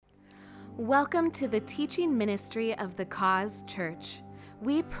Welcome to the teaching ministry of the Cause Church.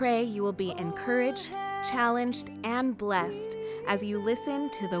 We pray you will be encouraged, challenged, and blessed as you listen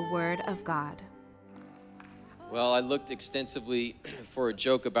to the Word of God. Well, I looked extensively for a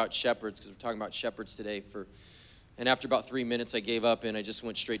joke about shepherds because we're talking about shepherds today. And after about 3 minutes, I gave up and I just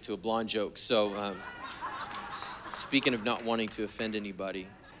went straight to a blonde joke. So, speaking of not wanting to offend anybody,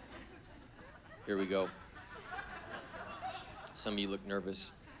 here we go. Some of you look nervous.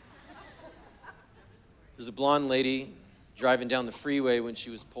 There's a blonde lady driving down the freeway when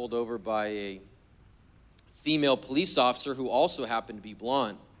she was pulled over by a female police officer who also happened to be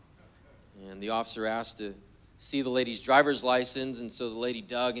blonde. And the officer asked to see the lady's driver's license, and so the lady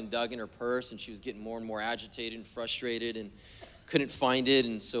dug in her purse, and she was getting more and more agitated and frustrated and couldn't find it.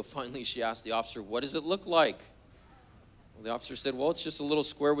 And so finally she asked the officer, "What does it look like?" Well, the officer said, "Well, it's just a little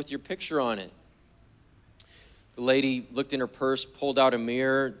square with your picture on it." The lady looked in her purse, pulled out a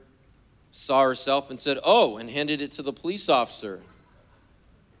mirror, saw herself and said, "Oh," and handed it to the police officer.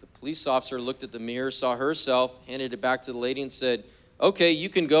 The police officer looked at the mirror, saw herself, handed it back to the lady and said, "Okay, you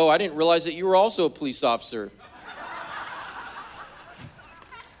can go. I didn't realize that you were also a police officer."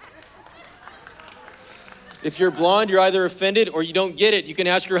 If you're blonde, you're either offended or you don't get it. You can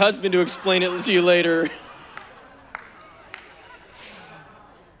ask your husband to explain it to you later.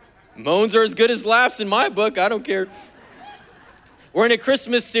 Moans are as good as laughs in my book. I don't care. We're in a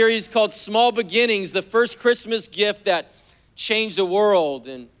Christmas series called Small Beginnings, the first Christmas gift that changed the world.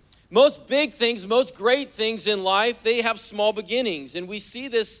 And most big things, most great things in life, they have small beginnings. And we see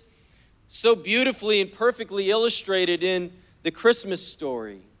this so beautifully and perfectly illustrated in the Christmas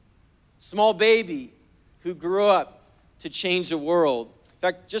story. Small baby who grew up to change the world. In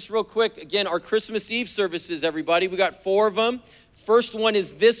fact, just real quick, again, our Christmas Eve services, everybody, we got 4 of them. First one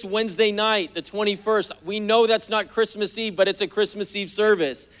is this Wednesday night, the 21st. We know that's not Christmas Eve, but it's a Christmas Eve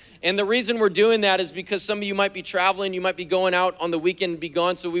service. And the reason we're doing that is because some of you might be traveling, you might be going out on the weekend and be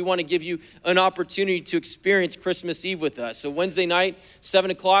gone, so we want to give you an opportunity to experience Christmas Eve with us. So Wednesday night, 7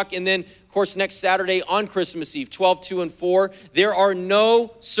 o'clock, and then, of course, next Saturday on Christmas Eve, 12, 2, and 4. There are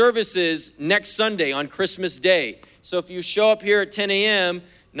no services next Sunday on Christmas Day. So if you show up here at 10 a.m.,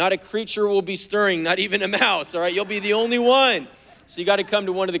 not a creature will be stirring, not even a mouse, all right? You'll be the only one. So you got to come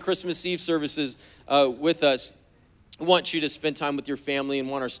to one of the Christmas Eve services with us. I want you to spend time with your family and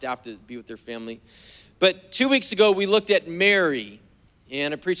want our staff to be with their family. But 2 weeks ago, we looked at Mary,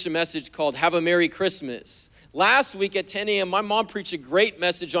 and I preached a message called Have a Merry Christmas. Last week at 10 a.m., my mom preached a great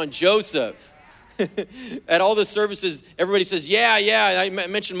message on Joseph. At all the services, everybody says, yeah, I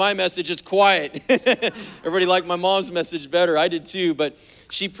mentioned my message, it's quiet. Everybody liked my mom's message better. I did too, but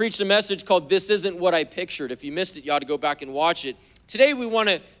she preached a message called This Isn't What I Pictured. If you missed it, you ought to go back and watch it. Today, we want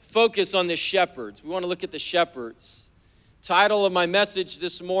to focus on the shepherds. We want to look at the shepherds. Title of my message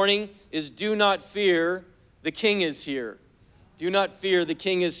this morning is Do Not Fear, the King is Here. Do not fear, the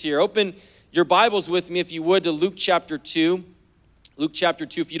King is here. Open your Bibles with me, if you would, to Luke chapter 2. Luke chapter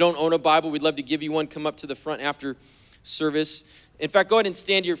 2. If you don't own a Bible, we'd love to give you one. Come up to the front after service. In fact, go ahead and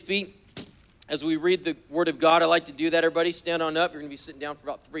stand to your feet as we read the Word of God. I like to do that, everybody. Stand on up. You're going to be sitting down for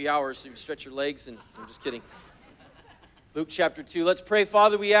about 3 hours, so you stretch your legs. And I'm just kidding. Luke chapter 2. Let's pray.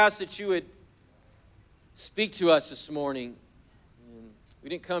 Father, we ask that you would speak to us this morning. We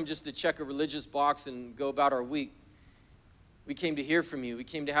didn't come just to check a religious box and go about our week. We came to hear from you. We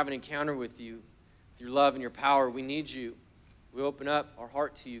came to have an encounter with you, with your love and your power. We need you. We open up our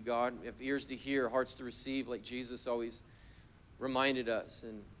heart to you, God. We have ears to hear, hearts to receive, like Jesus always reminded us.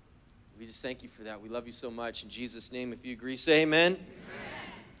 And we just thank you for that. We love you so much. In Jesus' name, if you agree, say amen. Amen.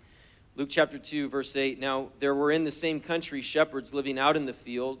 Luke chapter 2, verse 8. Now there were in the same country shepherds living out in the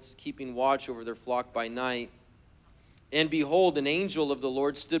fields, keeping watch over their flock by night. And behold, an angel of the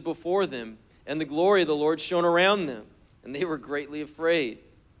Lord stood before them, and the glory of the Lord shone around them, and they were greatly afraid.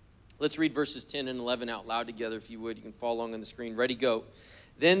 Let's read verses 10 and 11 out loud together, if you would. You can follow along on the screen. Ready, go.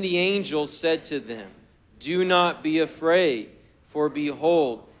 Then the angel said to them, Do not be afraid, for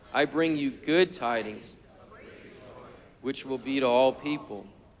behold, I bring you good tidings, which will be to all people.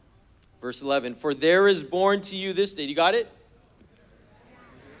 Verse 11, For there is born to you this day. You got it?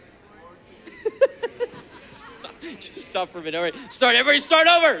 Stop for a minute. All right, everybody start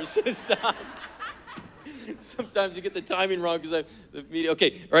over. Stop. Sometimes you get the timing wrong because the media.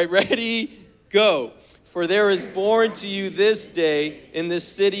 Okay, all right, ready, go. For there is born to you this day in the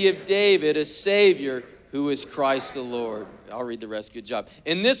city of David a Savior who is Christ the Lord. I'll read the rest. Good job.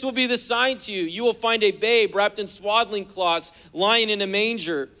 And this will be the sign to you. You will find a babe wrapped in swaddling cloths lying in a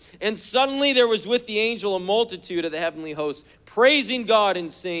manger. And suddenly there was with the angel a multitude of the heavenly hosts, praising God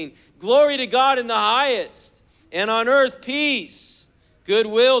and saying, Glory to God in the highest, and on earth peace,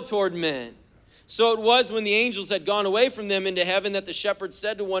 goodwill toward men. So it was when the angels had gone away from them into heaven that the shepherds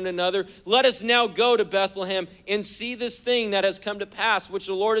said to one another, let us now go to Bethlehem and see this thing that has come to pass, which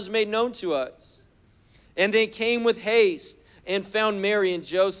the Lord has made known to us. And they came with haste and found Mary and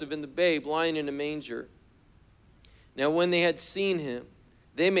Joseph and the babe lying in a manger. Now when they had seen him,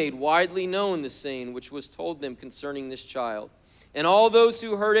 they made widely known the saying which was told them concerning this child. And all those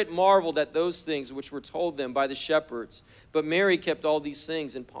who heard it marveled at those things which were told them by the shepherds. But Mary kept all these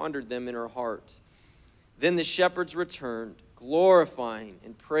things and pondered them in her heart. Then the shepherds returned, glorifying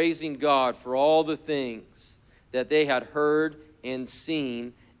and praising God for all the things that they had heard and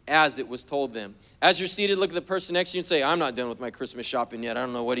seen as it was told them. As you're seated, look at the person next to you and say, I'm not done with my Christmas shopping yet. I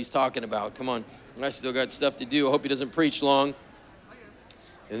don't know what he's talking about. Come on, I still got stuff to do. I hope he doesn't preach long.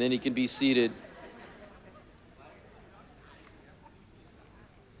 And then he can be seated.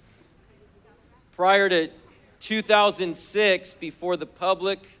 Prior to 2006, before the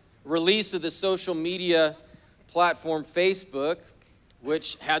public release of the social media platform Facebook,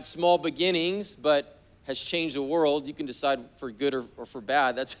 which had small beginnings but has changed the world, you can decide for good or for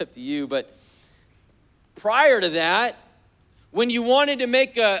bad, that's up to you. But prior to that, when you wanted to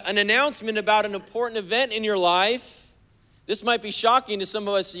make an announcement about an important event in your life, this might be shocking to some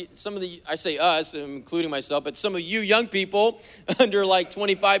of us, I say us, including myself, but some of you young people under like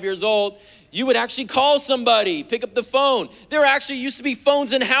 25 years old, you would actually call somebody, pick up the phone. There actually used to be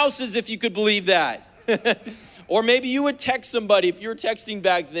phones in houses, if you could believe that. Or maybe you would text somebody if you were texting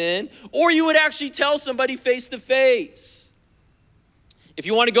back then, or you would actually tell somebody face to face. If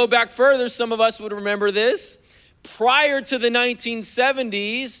you want to go back further, some of us would remember this. Prior to the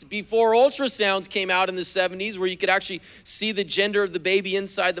 1970s, before ultrasounds came out in the 70s, where you could actually see the gender of the baby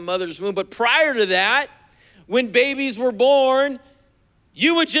inside the mother's womb, but prior to that, when babies were born,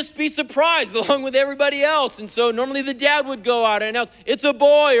 you would just be surprised along with everybody else. And so normally the dad would go out and announce, it's a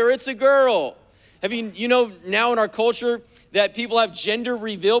boy or it's a girl. You know now in our culture that people have gender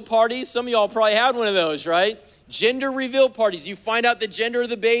reveal parties? Some of y'all probably had one of those, right? Gender reveal parties. You find out the gender of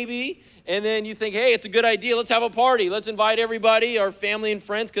the baby, and then you think, hey, it's a good idea. Let's have a party. Let's invite everybody, our family and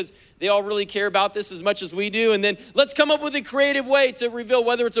friends, because they all really care about this as much as we do. And then let's come up with a creative way to reveal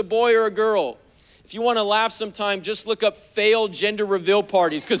whether it's a boy or a girl. If you want to laugh sometime, just look up failed gender reveal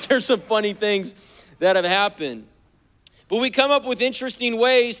parties, because there's some funny things that have happened. But we come up with interesting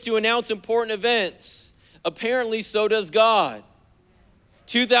ways to announce important events. Apparently, so does God.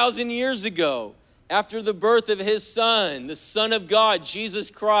 2,000 years ago, after the birth of his son, the Son of God, Jesus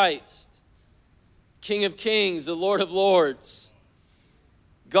Christ, King of Kings, the Lord of Lords,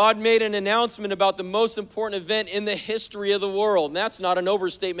 God made an announcement about the most important event in the history of the world. And that's not an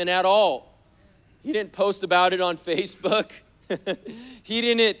overstatement at all. He didn't post about it on Facebook. He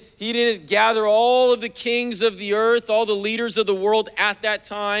didn't gather all of the kings of the earth, all the leaders of the world at that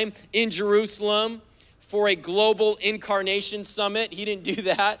time in Jerusalem for a global incarnation summit. He didn't do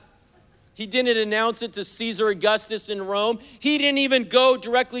that. He didn't announce it to Caesar Augustus in Rome. He didn't even go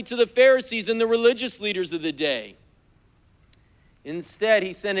directly to the Pharisees and the religious leaders of the day. Instead,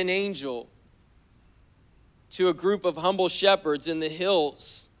 he sent an angel to a group of humble shepherds in the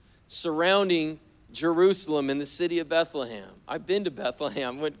hills surrounding Jerusalem in the city of Bethlehem. I've been to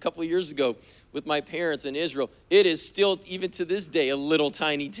Bethlehem. I went a couple of years ago with my parents in Israel. It is still, even to this day, a little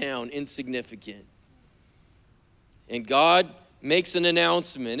tiny town, insignificant. And God makes an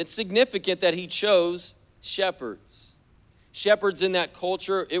announcement. It's significant that he chose shepherds. Shepherds in that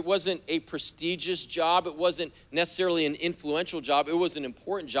culture, it wasn't a prestigious job. It wasn't necessarily an influential job. It was an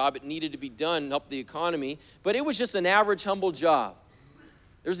important job. It needed to be done and help the economy. But it was just an average, humble job.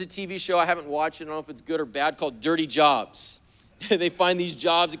 There's a TV show, I haven't watched it, I don't know if it's good or bad, called Dirty Jobs. They find these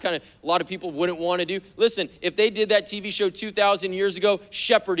jobs that a lot of people wouldn't want to do. Listen, if they did that TV show 2,000 years ago,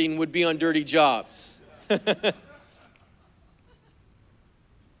 shepherding would be on Dirty Jobs.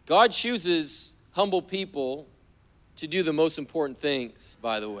 God chooses humble people to do the most important things,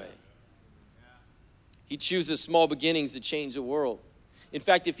 by the way. He chooses small beginnings to change the world. In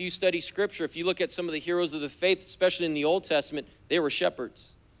fact, if you study Scripture, if you look at some of the heroes of the faith, especially in the Old Testament, they were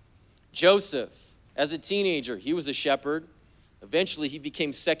shepherds. Joseph, as a teenager, he was a shepherd. Eventually, he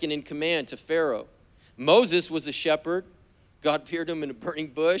became second in command to Pharaoh. Moses was a shepherd. God appeared to him in a burning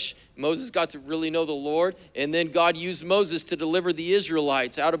bush. Moses got to really know the Lord. And then God used Moses to deliver the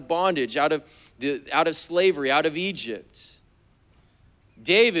Israelites out of bondage, out of slavery, out of Egypt.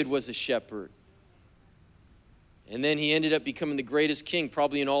 David was a shepherd. And then he ended up becoming the greatest king,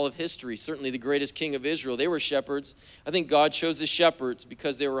 probably in all of history, certainly the greatest king of Israel. They were shepherds. I think God chose the shepherds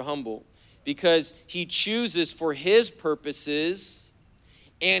because they were humble, because he chooses for his purposes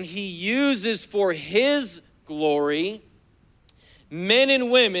and he uses for his glory Men and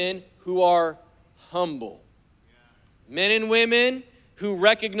women who are humble. Men and women who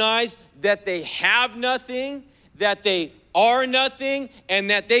recognize that they have nothing, that they are nothing, and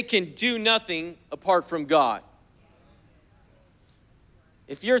that they can do nothing apart from God.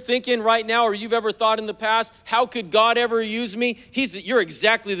 If you're thinking right now, or you've ever thought in the past, how could God ever use me? You're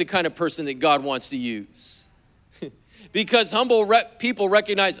exactly the kind of person that God wants to use. Because humble people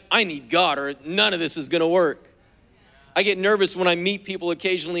recognize, I need God, or none of this is gonna work. I get nervous when I meet people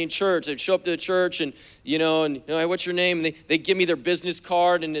occasionally in church. They show up to a church and, hey, what's your name? And they give me their business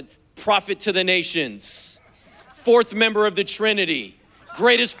card and prophet to the nations, fourth member of the Trinity,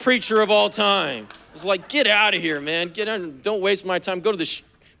 greatest preacher of all time. It's like, get out of here, man. Get on. Don't waste my time. Go to the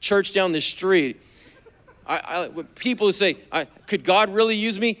church down the street. People who say, could God really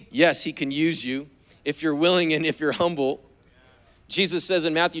use me? Yes, he can use you if you're willing and if you're humble. Jesus says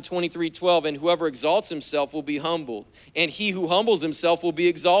in Matthew 23:12, and whoever exalts himself will be humbled, and he who humbles himself will be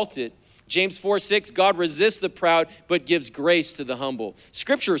exalted. James 4:6, God resists the proud, but gives grace to the humble.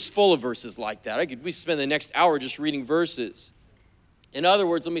 Scripture is full of verses like that. We spend the next hour just reading verses. In other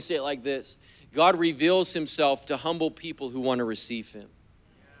words, let me say it like this. God reveals himself to humble people who want to receive him.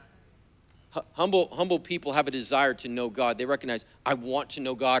 Humble people have a desire to know God. They recognize, I want to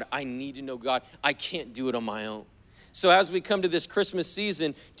know God. I need to know God. I can't do it on my own. So as we come to this Christmas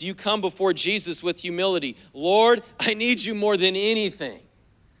season, do you come before Jesus with humility? Lord, I need you more than anything.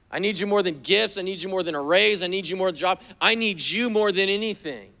 I need you more than gifts. I need you more than a raise. I need you more than a job. I need you more than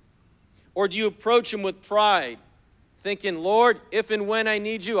anything. Or do you approach him with pride, thinking, Lord, if and when I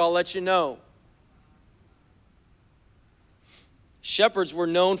need you, I'll let you know. Shepherds were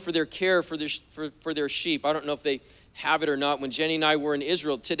known for their care for their sheep. I don't know if they have it or not. When Jenny and I were in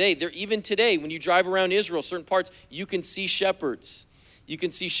Israel even today, when you drive around Israel, certain parts, you can see shepherds. You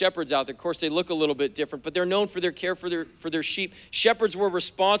can see shepherds out there. Of course, they look a little bit different, but they're known for their care for their sheep. Shepherds were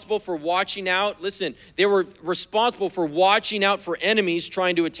responsible for watching out. Listen, they were responsible for watching out for enemies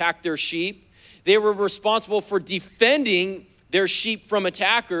trying to attack their sheep. They were responsible for defending their sheep from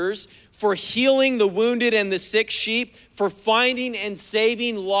attackers, for healing the wounded and the sick sheep, for finding and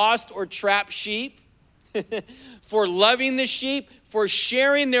saving lost or trapped sheep, for loving the sheep, for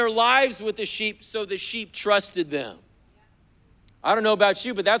sharing their lives with the sheep so the sheep trusted them. I don't know about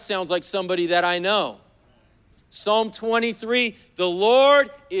you, but that sounds like somebody that I know. Psalm 23, the Lord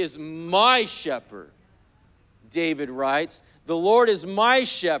is my shepherd, David writes. The Lord is my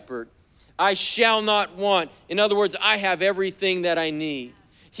shepherd. I shall not want. In other words, I have everything that I need.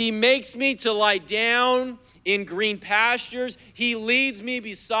 He makes me to lie down in green pastures. He leads me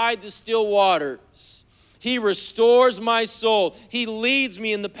beside the still waters. He restores my soul. He leads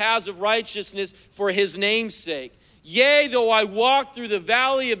me in the paths of righteousness for his name's sake. Yea, though I walk through the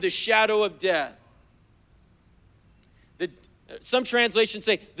valley of the shadow of death. Some translations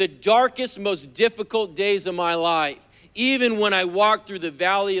say, the darkest, most difficult days of my life. Even when I walk through the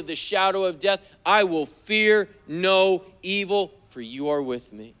valley of the shadow of death, I will fear no evil, for you are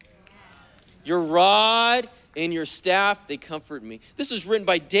with me. Your rod and your staff, they comfort me. This is written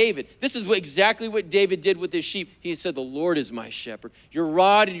by David. This is exactly what David did with his sheep. He said, the Lord is my shepherd. Your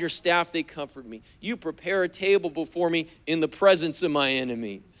rod and your staff, they comfort me. You prepare a table before me in the presence of my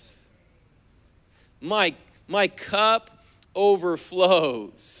enemies. My cup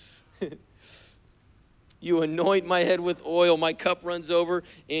overflows. You anoint my head with oil. My cup runs over.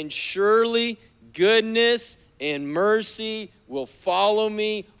 And surely goodness and mercy will follow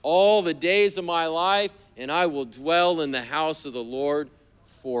me all the days of my life, and I will dwell in the house of the Lord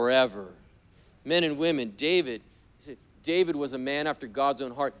forever. Men and women, David was a man after God's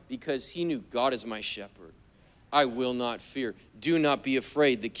own heart because he knew God is my shepherd. I will not fear. Do not be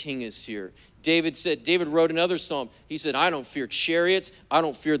afraid. The king is here. David wrote another psalm. He said, I don't fear chariots. I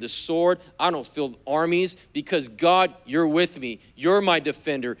don't fear the sword. I don't fear armies because God, you're with me. You're my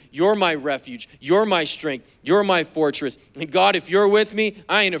defender. You're my refuge. You're my strength. You're my fortress. And God, if you're with me,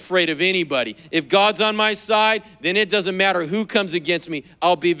 I ain't afraid of anybody. If God's on my side, then it doesn't matter who comes against me.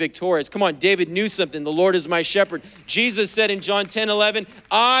 I'll be victorious. Come on, David knew something. The Lord is my shepherd. Jesus said in John 10:11,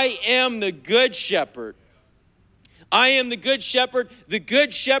 I am the good shepherd. I am the good shepherd. The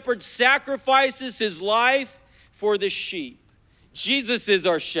good shepherd sacrifices his life for the sheep. Jesus is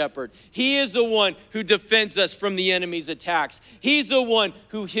our shepherd. He is the one who defends us from the enemy's attacks. He's the one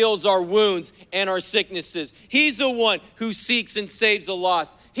who heals our wounds and our sicknesses. He's the one who seeks and saves the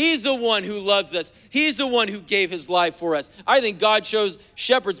lost. He's the one who loves us. He's the one who gave his life for us. I think God chose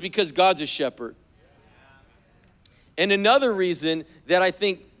shepherds because God's a shepherd. And another reason that I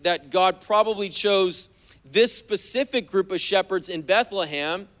think that God probably chose this specific group of shepherds in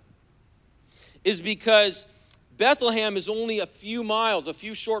Bethlehem is because Bethlehem is only a few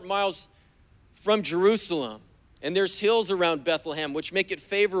short miles from Jerusalem. And there's hills around Bethlehem, which make it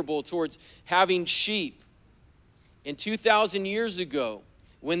favorable towards having sheep. And 2,000 years ago,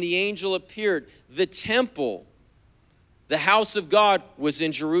 when the angel appeared, the temple, the house of God, was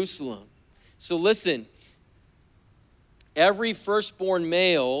in Jerusalem. So listen, every firstborn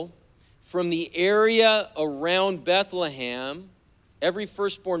male from the area around Bethlehem, every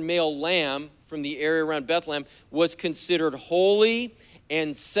firstborn male lamb from the area around Bethlehem was considered holy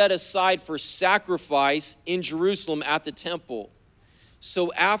and set aside for sacrifice in Jerusalem at the temple.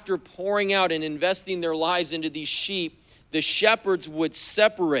 So after pouring out and investing their lives into these sheep, the shepherds would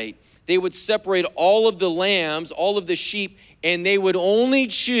separate. They would separate all of the lambs, all of the sheep, and they would only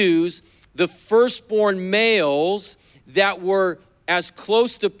choose the firstborn males that were as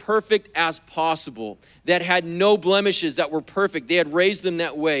close to perfect as possible, that had no blemishes, that were perfect. They had raised them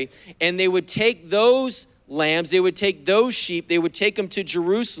that way. And they would take those lambs, they would take those sheep, they would take them to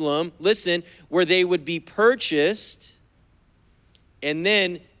Jerusalem, listen, where they would be purchased, and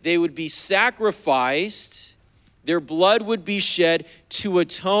then they would be sacrificed. Their blood would be shed to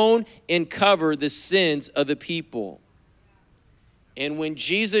atone and cover the sins of the people. And when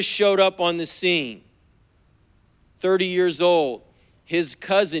Jesus showed up on the scene, 30 years old, his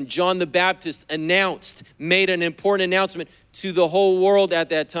cousin, John the Baptist, made an important announcement to the whole world at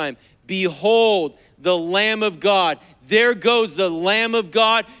that time. Behold, the Lamb of God. There goes the Lamb of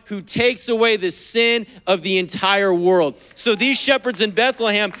God who takes away the sin of the entire world. So these shepherds in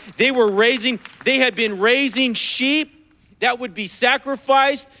Bethlehem, they had been raising sheep that would be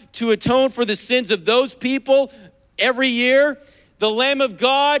sacrificed to atone for the sins of those people every year. The Lamb of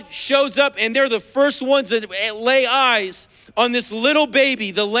God shows up, and they're the first ones that lay eyes on this little baby,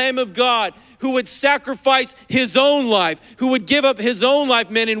 the Lamb of God, who would sacrifice his own life, who would give up his own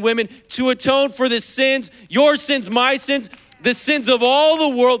life, men and women, to atone for the sins, your sins, my sins, the sins of all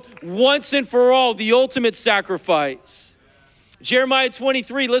the world, once and for all, the ultimate sacrifice. Jeremiah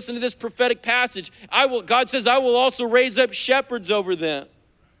 23, listen to this prophetic passage. God says, I will also raise up shepherds over them,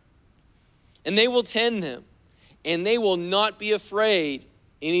 and they will tend them, and they will not be afraid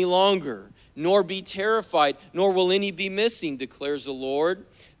any longer, nor be terrified, nor will any be missing, declares the Lord.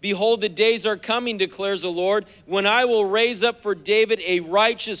 Behold, the days are coming, declares the Lord, when I will raise up for David a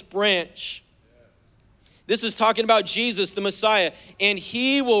righteous branch. This is talking about Jesus, the Messiah, and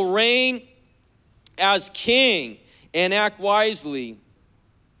he will reign as king and act wisely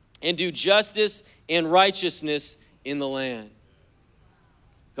and do justice and righteousness in the land.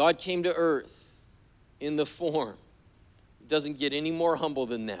 God came to earth in the form. It doesn't get any more humble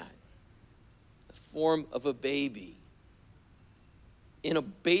than that. The form of a baby.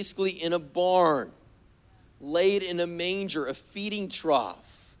 Basically in a barn, laid in a manger, a feeding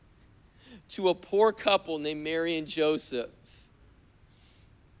trough, to a poor couple named Mary and Joseph.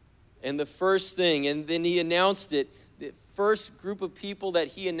 And the first thing, and then he announced it, the first group of people that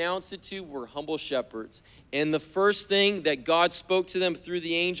he announced it to were humble shepherds. And the first thing that God spoke to them through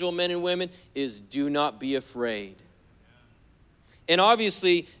the angel, men and women, is do not be afraid. And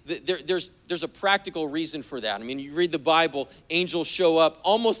obviously, there's a practical reason for that. I mean, you read the Bible, angels show up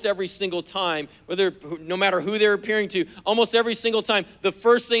almost every single time, no matter who they're appearing to, almost every single time, the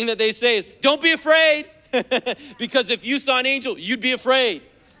first thing that they say is, don't be afraid. Because if you saw an angel, you'd be afraid.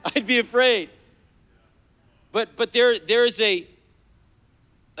 I'd be afraid. But there is a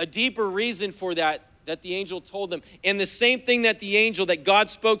deeper reason for that the angel told them. And the same thing that God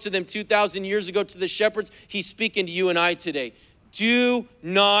spoke to them 2,000 years ago to the shepherds, he's speaking to you and I today. Do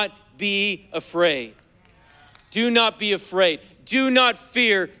not be afraid. Do not be afraid. Do not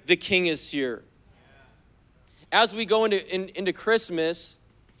fear, the King is here. As we go into Christmas,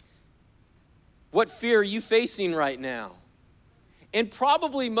 what fear are you facing right now? And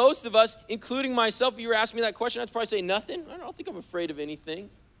probably most of us, including myself, if you were asking me that question, I'd probably say nothing. I don't think I'm afraid of anything.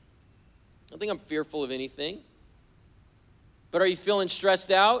 I don't think I'm fearful of anything. But are you feeling stressed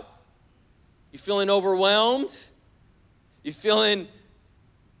out? You feeling overwhelmed? You feeling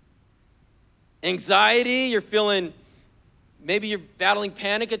anxiety? Maybe you're battling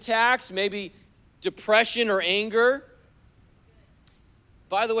panic attacks, maybe depression or anger.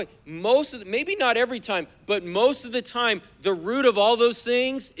 By the way, maybe not every time, but most of the time, the root of all those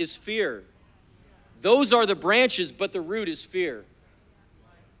things is fear. Those are the branches, but the root is fear.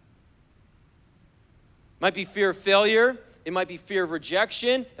 Might be fear of failure. It might be fear of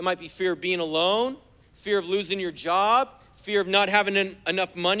rejection. It might be fear of being alone, fear of losing your job, fear of not having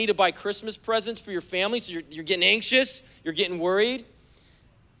enough money to buy Christmas presents for your family, so you're getting anxious, you're getting worried.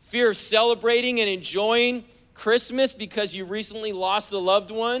 Fear of celebrating and enjoying Christmas because you recently lost a loved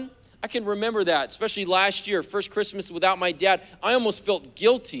one. I can remember that, especially last year, first Christmas without my dad. I almost felt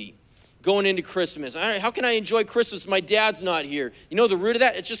guilty going into Christmas. How can I enjoy Christmas? My dad's not here. You know the root of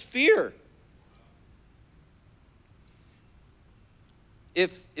that? It's just fear.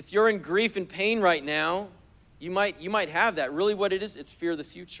 If you're in grief and pain right now, you might have that. Really what it is, it's fear of the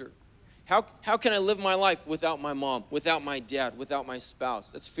future. How can I live my life without my mom, without my dad, without my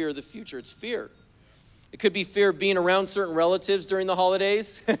spouse? That's fear of the future. It's fear. It could be fear of being around certain relatives during the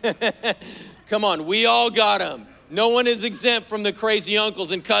holidays. Come on, we all got them. No one is exempt from the crazy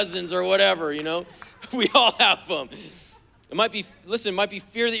uncles and cousins or whatever, you know. We all have them. It might be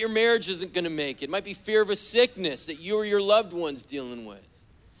fear that your marriage isn't going to make it. It might be fear of a sickness that you or your loved one's dealing with.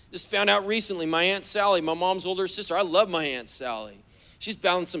 Just found out recently, my Aunt Sally, my mom's older sister, I love my Aunt Sally. She's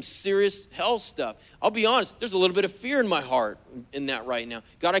battling some serious health stuff. I'll be honest, there's a little bit of fear in my heart in that right now.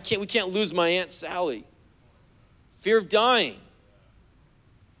 God, we can't lose my Aunt Sally. Fear of dying.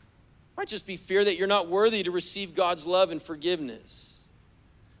 Might just be fear that you're not worthy to receive God's love and forgiveness.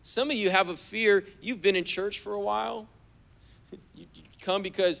 Some of you have a fear. You've been in church for a while. You come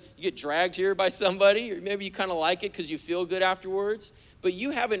because you get dragged here by somebody, or maybe you kind of like it because you feel good afterwards, but you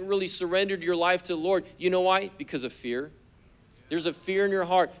haven't really surrendered your life to the Lord. You know why? Because of fear. There's a fear in your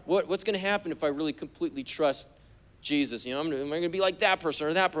heart. What's going to happen if I really completely trust Jesus? You know, am I going to be like that person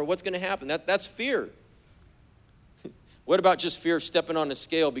or that person? What's going to happen? That's fear. What about just fear of stepping on a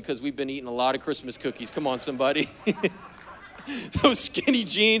scale because we've been eating a lot of Christmas cookies? Come on, somebody. Those skinny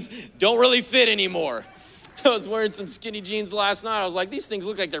jeans don't really fit anymore. I was wearing some skinny jeans last night. I was like, these things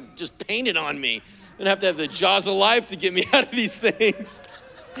look like they're just painted on me. I'm going to have the jaws of life to get me out of these things.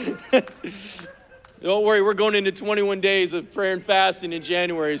 Don't worry, we're going into 21 days of prayer and fasting in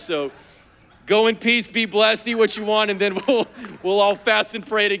January. So go in peace, be blessed, eat what you want, and then we'll all fast and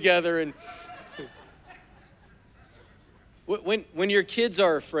pray together. And when your kids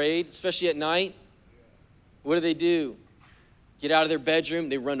are afraid, especially at night, what do? Get out of their bedroom,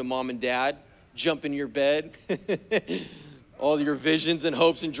 they run to mom and dad, jump in your bed. All your visions and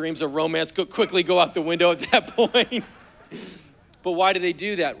hopes and dreams of romance quickly go out the window at that point. But why do they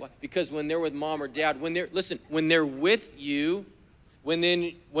do that? Because when they're with mom or dad, when they're with you, when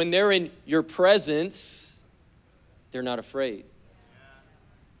they're in your presence, they're not afraid.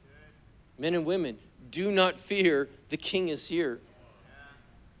 Men and women, do not fear, the King is here.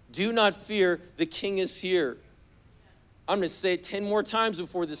 Do not fear, the King is here. I'm going to say it 10 more times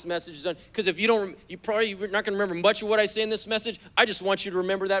before this message is done. Because if you're not going to remember much of what I say in this message. I just want you to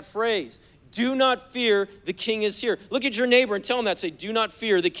remember that phrase. Do not fear, the King is here. Look at your neighbor and tell him that. Say, do not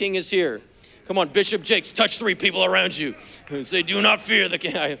fear, the King is here. Come on, Bishop Jakes, touch 3 people around you. And say, do not fear the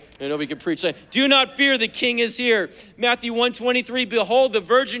King. I know we can preach that. Do not fear, the King is here. Matthew 1:23, behold, the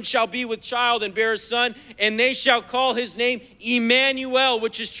virgin shall be with child and bear a son, and they shall call his name Emmanuel,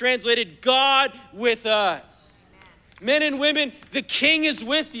 which is translated God with us. Men and women, the King is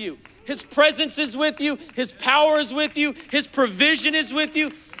with you. His presence is with you. His power is with you. His provision is with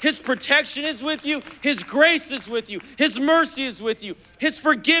you. His protection is with you. His grace is with you. His mercy is with you. His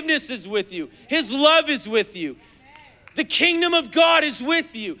forgiveness is with you. His love is with you. The kingdom of God is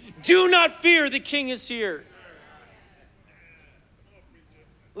with you. Do not fear, the King is here.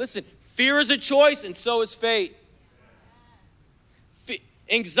 Listen, fear is a choice and so is faith.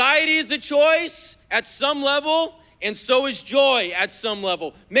 Anxiety is a choice at some level, and so is joy at some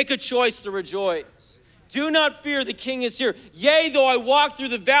level. Make a choice to rejoice. Do not fear, the King is here. Yea, though I walk through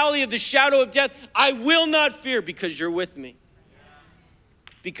the valley of the shadow of death, I will not fear because you're with me.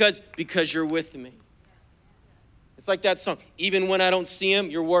 Because you're with me. It's like that song. Even when I don't see him,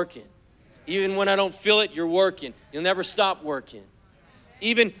 you're working. Even when I don't feel it, you're working. You'll never stop working.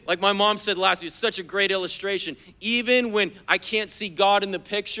 Even, like my mom said last week, it's such a great illustration. Even when I can't see God in the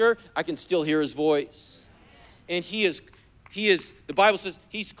picture, I can still hear his voice. And he is, the Bible says,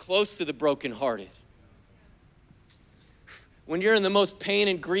 he's close to the brokenhearted. When you're in the most pain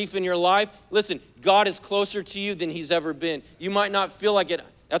and grief in your life, listen, God is closer to you than he's ever been. You might not feel like it.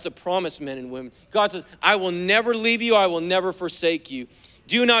 That's a promise, men and women. God says, I will never leave you. I will never forsake you.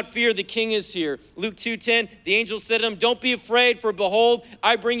 Do not fear, the King is here. Luke 2:10, the angel said to him, don't be afraid, for behold,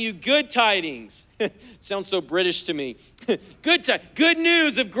 I bring you good tidings. Sounds so British to me. Good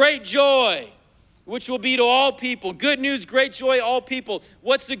news of great joy, which will be to all people. Good news, great joy, all people.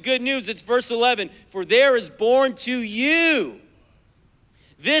 What's the good news? It's verse 11. For there is born to you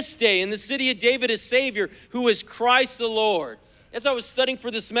this day in the city of David a Savior, who is Christ the Lord. As I was studying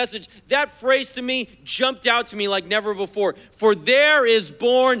for this message, that phrase to me jumped out to me like never before. For there is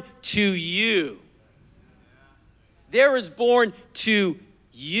born to you. There is born to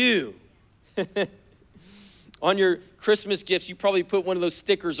you. On your Christmas gifts, you probably put one of those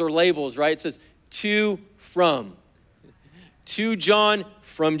stickers or labels, right? It says, to, from. To John,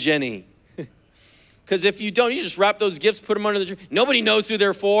 from Jenny. Because if you don't, you just wrap those gifts, put them under the tree. Nobody knows who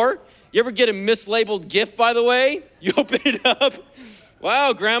they're for. You ever get a mislabeled gift, by the way? You open it up.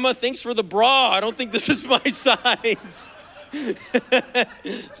 Wow, Grandma, thanks for the bra. I don't think this is my size.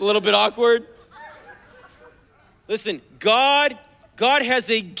 It's a little bit awkward. Listen, God has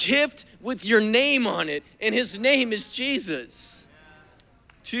a gift with your name on it, and his name is Jesus.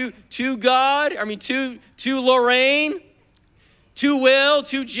 To Lorraine, to Will,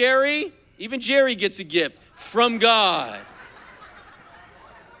 to Jerry. Even Jerry gets a gift from God.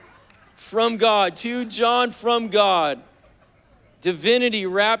 From God. To John, from God. Divinity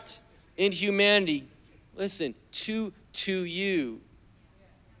wrapped in humanity. Listen, to you.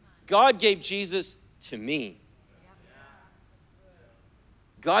 God gave Jesus to me.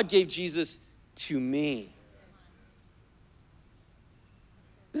 God gave Jesus to me.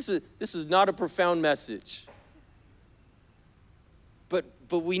 This is not a profound message.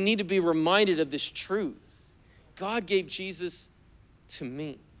 But we need to be reminded of this truth. God gave Jesus to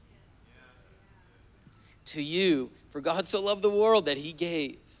me. To you, for God so loved the world that he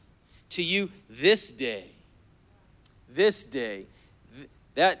gave. To you this day. This day.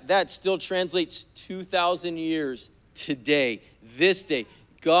 That still translates 2,000 years today. This day.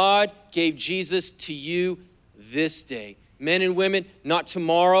 God gave Jesus to you this day. Men and women, not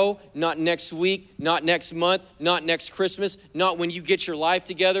tomorrow, not next week, not next month, not next Christmas, not when you get your life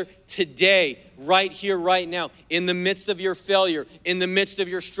together. Today, right here, right now, in the midst of your failure, in the midst of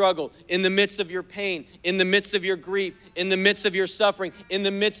your struggle, in the midst of your pain, in the midst of your grief, in the midst of your suffering, in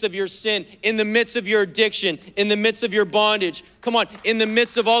the midst of your sin, in the midst of your addiction, in the midst of your bondage. Come on, in the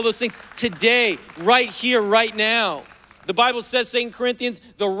midst of all those things, today, right here, right now. The Bible says, 2 Corinthians,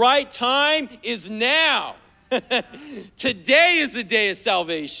 the right time is now. Today is the day of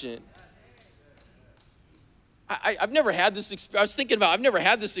salvation. I've never had this experience. I was thinking about, I've never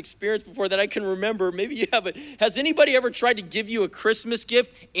had this experience before that I can remember. Maybe you haven't. Has anybody ever tried to give you a Christmas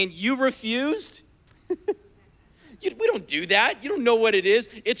gift and you refused? We don't do that. You don't know what it is.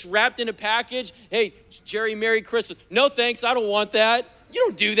 It's wrapped in a package. Hey, Jerry, Merry Christmas. No, thanks. I don't want that. You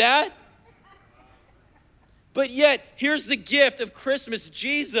don't do that. But yet, here's the gift of Christmas,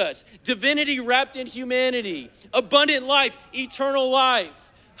 Jesus. Divinity wrapped in humanity. Abundant life, eternal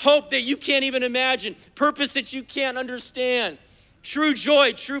life. Hope that you can't even imagine. Purpose that you can't understand. True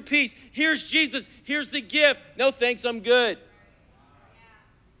joy, true peace. Here's Jesus. Here's the gift. No thanks, I'm good.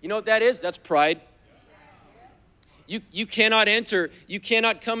 You know what that is? That's pride. You cannot enter. You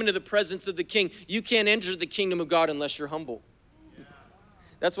cannot come into the presence of the King. You can't enter the kingdom of God unless you're humble.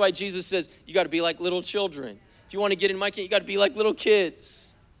 That's why Jesus says, you got to be like little children. If you want to get in my kingdom, you got to be like little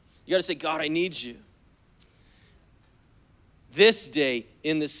kids. You got to say, God, I need you. This day,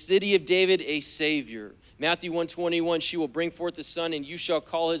 in the city of David, a Savior. Matthew 1:21, she will bring forth a son, and you shall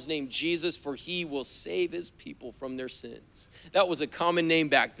call his name Jesus, for he will save his people from their sins. That was a common name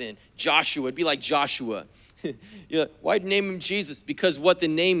back then. Joshua, it'd be like Joshua. Yeah, why'd name him Jesus? Because what the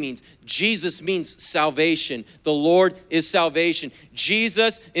name means. Jesus means salvation. The Lord is salvation.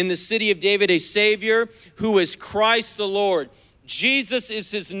 Jesus in the city of David, a Savior who is Christ the Lord. Jesus is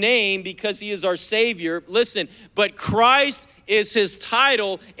his name because he is our Savior. Listen, but Christ is his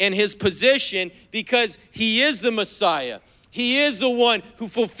title and his position because he is the Messiah. He is the one who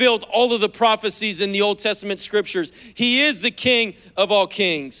fulfilled all of the prophecies in the Old Testament scriptures. He is the King of all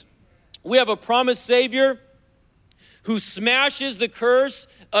kings. We have a promised Savior who smashes the curse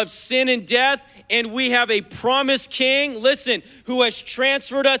of sin and death, and we have a promised King, listen, who has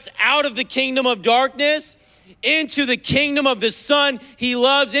transferred us out of the kingdom of darkness into the kingdom of the Son he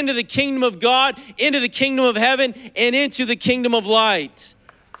loves, into the kingdom of God, into the kingdom of heaven, and into the kingdom of light.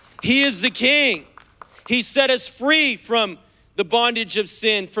 He is the King. He set us free from the bondage of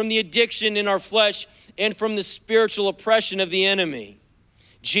sin, from the addiction in our flesh, and from the spiritual oppression of the enemy.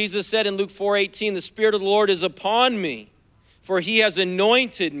 Jesus said in Luke 4:18, the Spirit of the Lord is upon me, for he has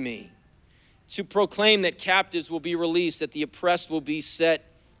anointed me to proclaim that captives will be released, that the oppressed will be set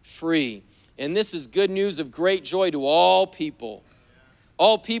free. And this is good news of great joy to all people.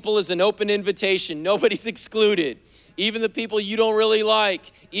 All people is an open invitation. Nobody's excluded. Even the people you don't really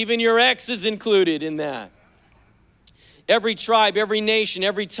like. Even your ex is included in that. Every tribe, every nation,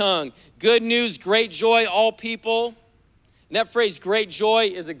 every tongue. Good news, great joy, all people. And that phrase, great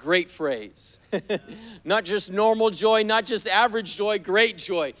joy, is a great phrase. Not just normal joy, not just average joy, great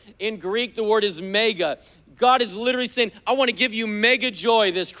joy. In Greek, the word is mega. God is literally saying, I want to give you mega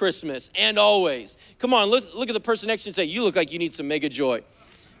joy this Christmas and always. Come on, look at the person next to you and say, you look like you need some mega joy.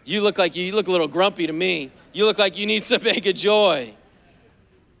 You look a little grumpy to me. You look like you need some mega joy.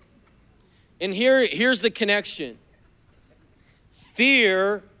 And here's the connection.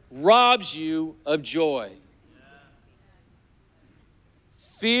 Fear robs you of joy.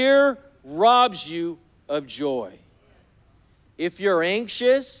 Fear robs you of joy. If you're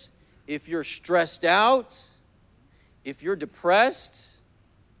anxious, if you're stressed out, if you're depressed,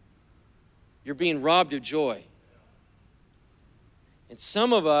 you're being robbed of joy. And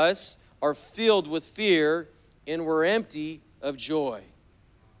some of us are filled with fear and we're empty of joy.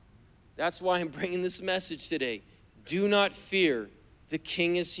 That's why I'm bringing this message today. Do not fear. The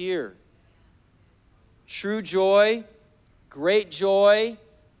King is here. True joy, great joy,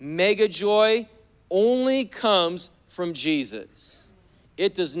 mega joy only comes from Jesus.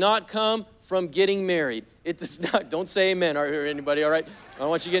 It does not come from getting married. It does not. Don't say amen, or anybody, all right? I don't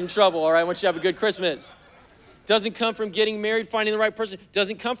want you to get in trouble, all right? I want you to have a good Christmas. Doesn't come from getting married, finding the right person.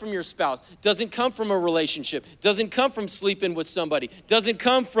 Doesn't come from your spouse. Doesn't come from a relationship. Doesn't come from sleeping with somebody. Doesn't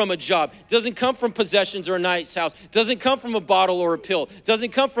come from a job. Doesn't come from possessions or a nice house. Doesn't come from a bottle or a pill.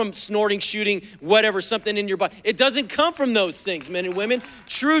 Doesn't come from snorting, shooting, whatever, something in your body. It doesn't come from those things, men and women.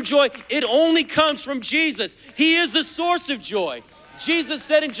 True joy, it only comes from Jesus. He is the source of joy. Jesus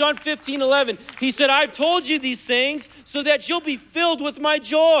said in John 15:11, he said, I've told you these things so that you'll be filled with my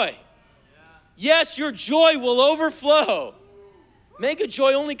joy. Yes, your joy will overflow. Mega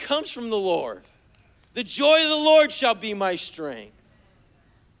joy only comes from the Lord. The joy of the Lord shall be my strength.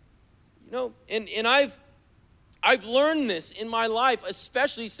 You know, and I've learned this in my life,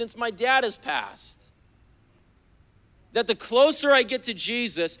 especially since my dad has passed. That the closer I get to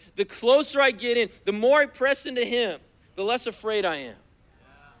Jesus, the closer I get in, the more I press into him, the less afraid I am.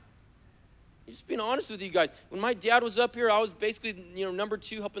 Just being honest with you guys, when my dad was up here, I was basically, number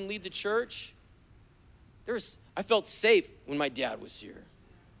 2, helping lead the church. I felt safe when my dad was here.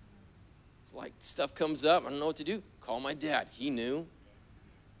 It's like stuff comes up, I don't know what to do. Call my dad. He knew.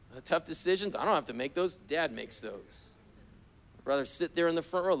 Tough decisions, I don't have to make those. Dad makes those. I'd rather sit there in the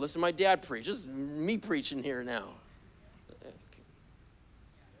front row, listen to my dad preach. This is me preaching here now.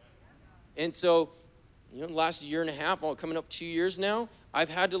 And so, the last year and a half, coming up 2 years now, I've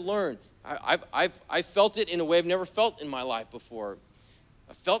had to learn. I've felt it in a way I've never felt in my life before.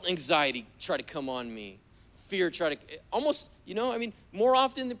 I felt anxiety try to come on me. Fear try to, almost, more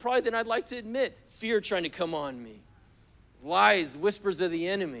often than I'd like to admit, fear trying to come on me. Lies, whispers of the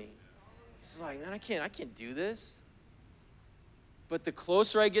enemy. It's like, man, I can't do this. But the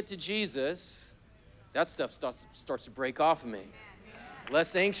closer I get to Jesus, that stuff starts to break off of me.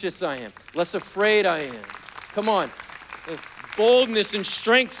 Less anxious I am, less afraid I am. Come on. Boldness and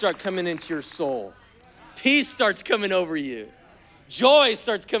strength start coming into your soul. Peace starts coming over you. Joy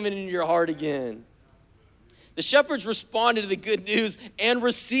starts coming into your heart again. The shepherds responded to the good news and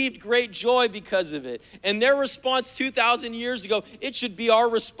received great joy because of it. And their response 2,000 years ago, it should be our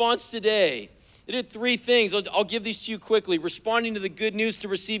response today. They did 3 things. I'll give these to you quickly. Responding to the good news to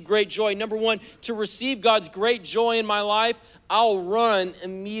receive great joy. Number 1, to receive God's great joy in my life, I'll run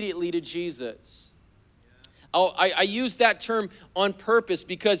immediately to Jesus. I use that term on purpose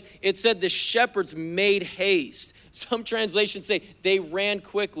because it said the shepherds made haste. Some translations say they ran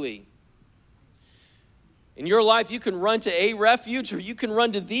quickly. In your life, you can run to a refuge or you can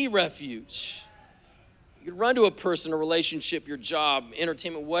run to the refuge. You can run to a person, a relationship, your job,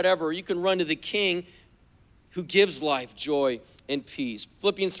 entertainment, whatever. Or you can run to the King who gives life, joy, and peace.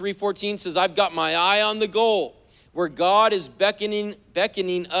 Philippians 3:14 says, I've got my eye on the goal where God is beckoning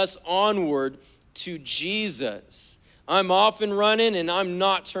us onward to Jesus. I'm off and running and I'm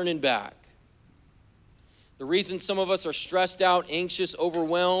not turning back. The reason some of us are stressed out, anxious,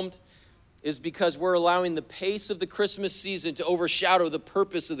 overwhelmed is because we're allowing the pace of the Christmas season to overshadow the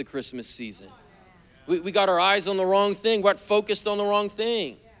purpose of the Christmas season. We got our eyes on the wrong thing. We're focused on the wrong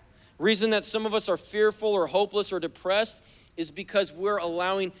thing. Reason that some of us are fearful or hopeless or depressed is because we're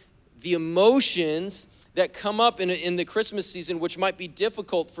allowing the emotions that come up in the Christmas season, which might be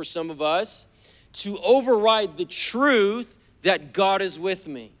difficult for some of us, to override the truth that God is with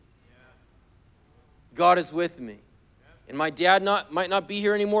me. God is with me. And my dad might not be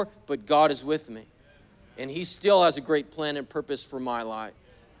here anymore, but God is with me. And he still has a great plan and purpose for my life.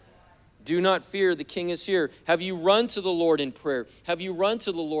 Do not fear, the King is here. Have you run to the Lord in prayer? Have you run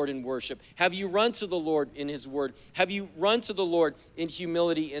to the Lord in worship? Have you run to the Lord in his word? Have you run to the Lord in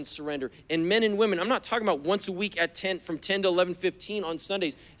humility and surrender? And men and women, I'm not talking about once a week at 10, from 10 to 11:15 on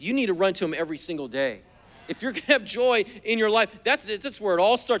Sundays. You need to run to him every single day. If you're going to have joy in your life, that's where it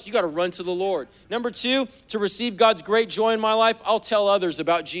all starts. You got to run to the Lord. Number 2, to receive God's great joy in my life, I'll tell others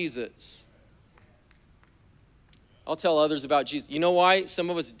about Jesus. I'll tell others about Jesus. You know why some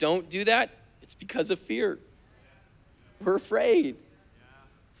of us don't do that? It's because of fear. We're afraid.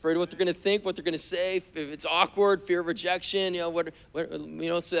 Afraid of what they're going to think, what they're going to say. If it's awkward, fear of rejection, so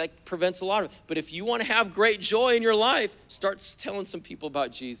that prevents a lot of it. But if you want to have great joy in your life, start telling some people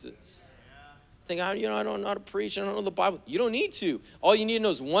about Jesus. Think, I don't know how to preach. I don't know the Bible. You don't need to. All you need to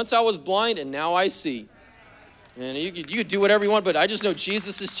know is once I was blind and now I see. And you could do whatever you want, but I just know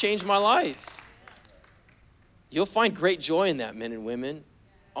Jesus has changed my life. You'll find great joy in that, men and women.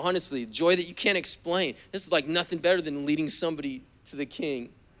 Honestly, joy that you can't explain. This is like nothing better than leading somebody to the King.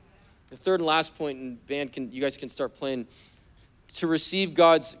 The third and last point, and band, you guys can start playing. To receive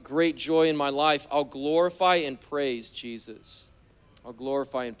God's great joy in my life, I'll glorify and praise Jesus. I'll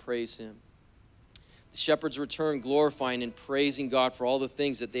glorify and praise him. The shepherds returned glorifying and praising God for all the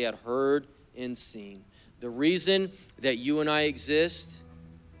things that they had heard and seen. The reason that you and I exist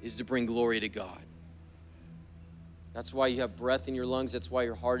is to bring glory to God. That's why you have breath in your lungs. That's why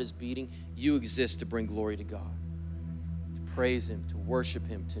your heart is beating. You exist to bring glory to God, to praise him, to worship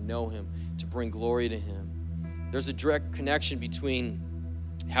him, to know him, to bring glory to him. There's a direct connection between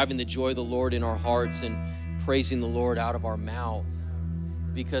having the joy of the Lord in our hearts and praising the Lord out of our mouth.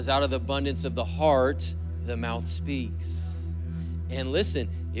 Because out of the abundance of the heart, the mouth speaks. And listen,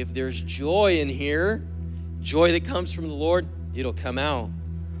 if there's joy in here, joy that comes from the Lord, it'll come out.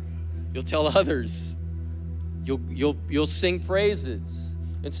 You'll tell others. You'll sing praises.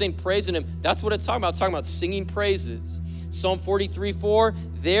 And sing praising him, that's what it's talking about. It's talking about singing praises. Psalm 43:4,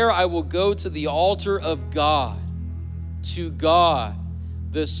 there I will go to the altar of God, to God,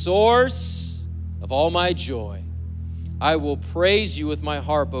 the source of all my joy. I will praise you with my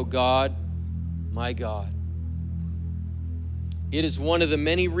harp, O God, my God. It is one of the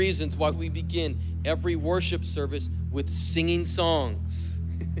many reasons why we begin every worship service with singing songs.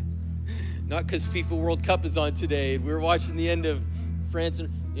 Not because FIFA World Cup is on today and we're watching the end of France. And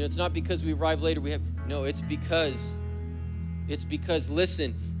it's not because we arrived later. It's because,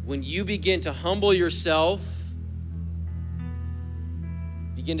 listen, when you begin to humble yourself,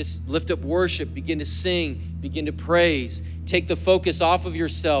 begin to lift up worship, begin to sing, begin to praise. Take the focus off of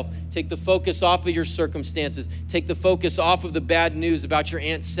yourself. Take the focus off of your circumstances. Take the focus off of the bad news about your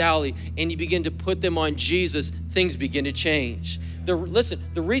Aunt Sally, and you begin to put them on Jesus. Things begin to change. The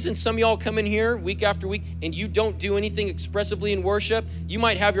reason some of y'all come in here week after week and you don't do anything expressively in worship, you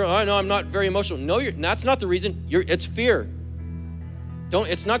might have I'm not very emotional. No, that's not the reason. It's fear.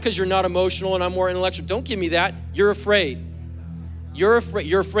 It's not because you're not emotional and I'm more intellectual. Don't give me that. You're afraid. You're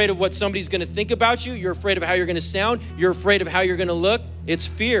afraid of what somebody's going to think about you. You're afraid of how you're going to sound. You're afraid of how you're going to look. It's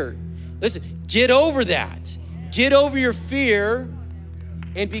fear. Listen, get over that. Get over your fear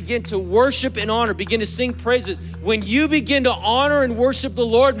and begin to worship and honor. Begin to sing praises. When you begin to honor and worship the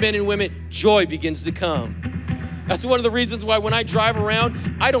Lord, men and women, joy begins to come. That's one of the reasons why when I drive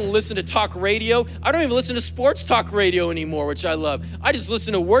around, I don't listen to talk radio. I don't even listen to sports talk radio anymore, which I love. I just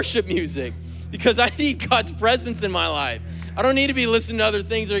listen to worship music because I need God's presence in my life. I don't need to be listening to other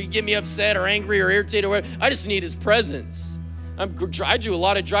things that get me upset or angry or irritated or whatever. I just need his presence. I do a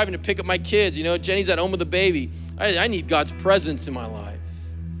lot of driving to pick up my kids. Jenny's at home with a baby. I need God's presence in my life.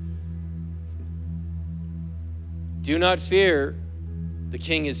 Do not fear, the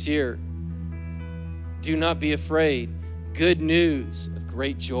King is here. Do not be afraid. Good news of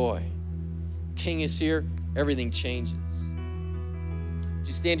great joy. King is here, everything changes. Would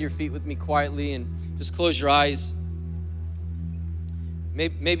you stand to your feet with me quietly and just close your eyes?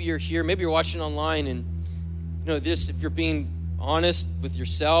 Maybe you're here, maybe you're watching online, and if you're being honest with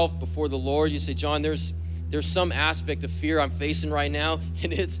yourself before the Lord, you say, John, there's some aspect of fear I'm facing right now,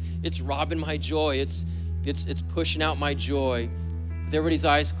 and it's robbing my joy. It's pushing out my joy. With everybody's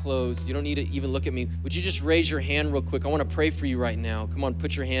eyes closed, you don't need to even look at me. Would you just raise your hand real quick? I want to pray for you right now. Come on,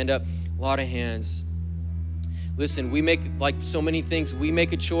 put your hand up. A lot of hands. Listen, we make, like so many things, we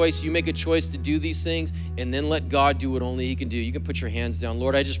make a choice. You make a choice to do these things and then let God do what only he can do. You can put your hands down.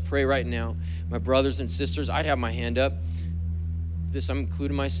 Lord, I just pray right now. My brothers and sisters, I'd have my hand up. This, I'm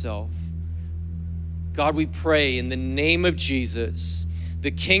including myself. God, we pray in the name of Jesus,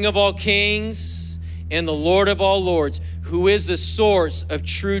 the King of all kings and the Lord of all lords, who is the source of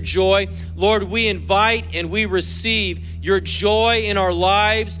true joy. Lord, we invite and we receive your joy in our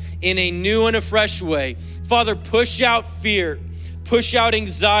lives in a new and a fresh way. Father, push out fear, push out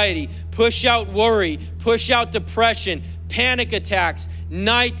anxiety, push out worry, push out depression, panic attacks,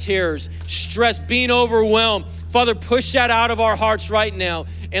 night terrors, stress, being overwhelmed. Father, push that out of our hearts right now.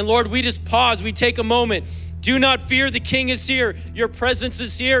 And Lord, we just pause, we take a moment. Do not fear, the King is here. Your presence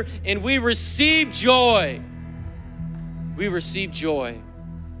is here, and we receive joy. We receive joy.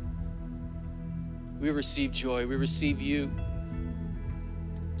 We receive joy. We receive you.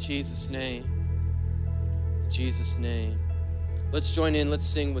 In Jesus' name. In Jesus' name. Let's join in. Let's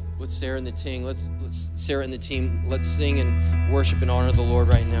sing with Sarah and the team. Let's Sarah and the team. Let's sing and worship and honor the Lord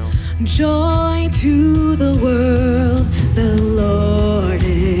right now. Joy to the world, the Lord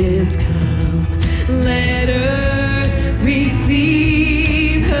is come. Let earth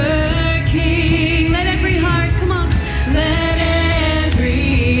receive her King. Let every heart, come on. Let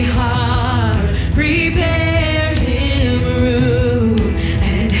every heart prepare him room.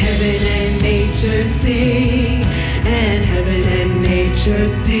 And heaven and nature sing. And heaven and nature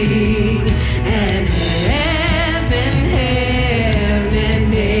sing. And heaven and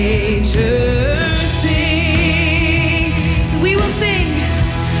nature sing. So we will sing.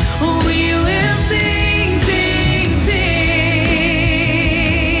 We will sing, sing, sing.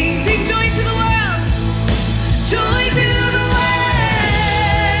 Sing joy to the world. Joy to the world.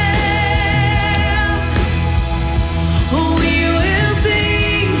 We will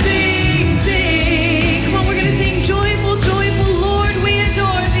sing, sing, sing. Come on, we're going to sing joyful, joyful, Lord, we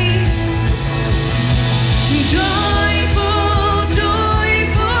adore thee. Joyful,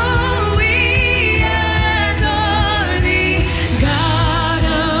 joyful, we adore thee. God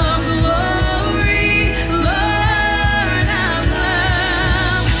of glory, Lord of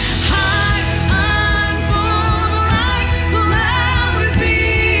love. Hearts unfold like flowers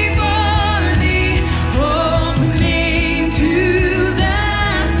before thee. Opening to the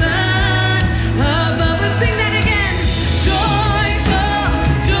sun above. Let's sing that again. Joyful,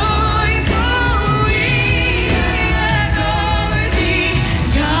 joyful, we adore thee.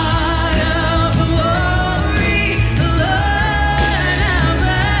 God of glory, Lord of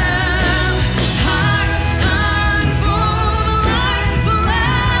love. Hearts unfold like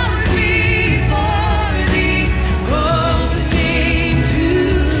flowers before thee. Opening to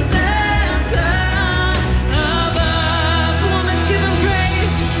the sun above. Come on, let's give him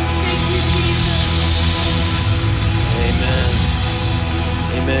praise. Thank you, Jesus. Amen.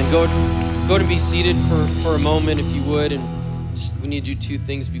 Amen. Go to be seated for a moment if you would. And just, we need to do two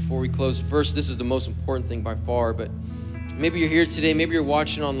things before we close. First, this is the most important thing by far, but maybe you're here today, maybe you're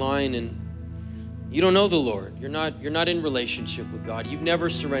watching online and you don't know the Lord. You're not in relationship with God. You've never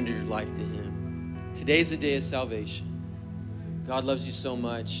surrendered your life to him. Today's the day of salvation. God loves you so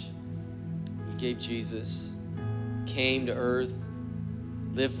much. He gave Jesus, came to earth,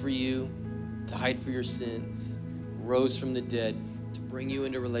 lived for you, died for your sins, rose from the dead to bring you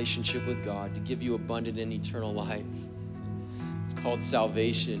into relationship with God, to give you abundant and eternal life. It's called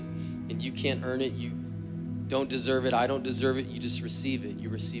salvation, and you can't earn it. You don't deserve it. I don't deserve it. You just receive it. You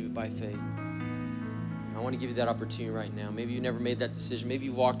receive it by faith. And I want to give you that opportunity right now. Maybe you never made that decision. Maybe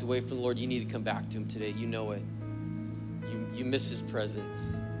you walked away from the Lord. You need to come back to him today. You know it. You miss his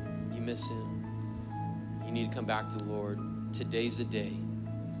presence. You miss him. You need to come back to the Lord. Today's the day.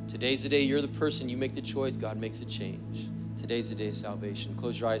 Today's the day. You're the person. You make the choice. God makes a change. Today's the day of salvation.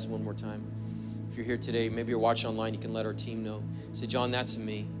 Close your eyes one more time. If you're here today, maybe you're watching online, you can let our team know. Say, John, that's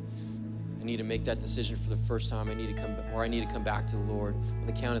me. I need to make that decision for the first time. I need to come back to the Lord. On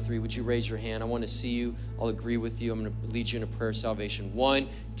the count of 3, would you raise your hand? I want to see you. I'll agree with you. I'm going to lead you in a prayer of salvation. 1,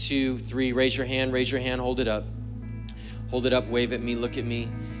 2, 3. Raise your hand. Raise your hand. Hold it up. Hold it up. Wave at me. Look at me.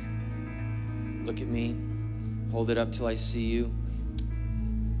 Look at me. Hold it up till I see you.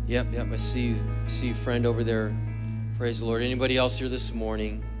 Yep. I see you. I see you, friend, over there. Praise the Lord. Anybody else here this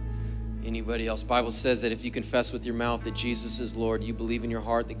morning? Anybody else? Bible says that if you confess with your mouth that Jesus is Lord, you believe in your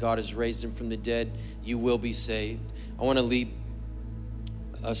heart that God has raised him from the dead, you will be saved. I want to lead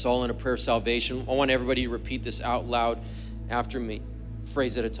us all in a prayer of salvation. I want everybody to repeat this out loud after me,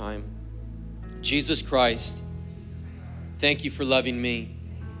 phrase at a time. Jesus Christ, thank you for loving me.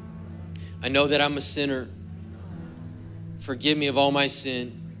 I know that I'm a sinner. Forgive me of all my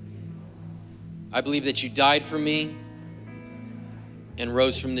sin. I believe that you died for me and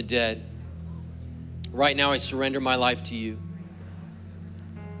rose from the dead. Right now, I surrender my life to you.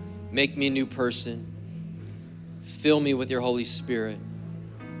 Make me a new person. Fill me with your Holy Spirit.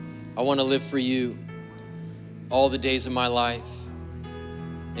 I want to live for you all the days of my life.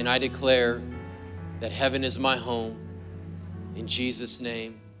 And I declare that heaven is my home. In Jesus'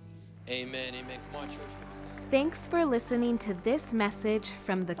 name, amen. Amen. Come on, church. Thanks for listening to this message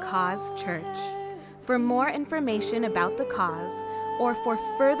from The Cause Church. For more information about The Cause or for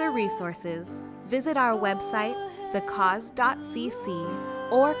further resources, visit our website,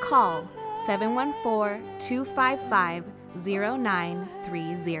 thecause.cc, or call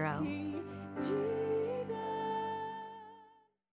 714-255-0930.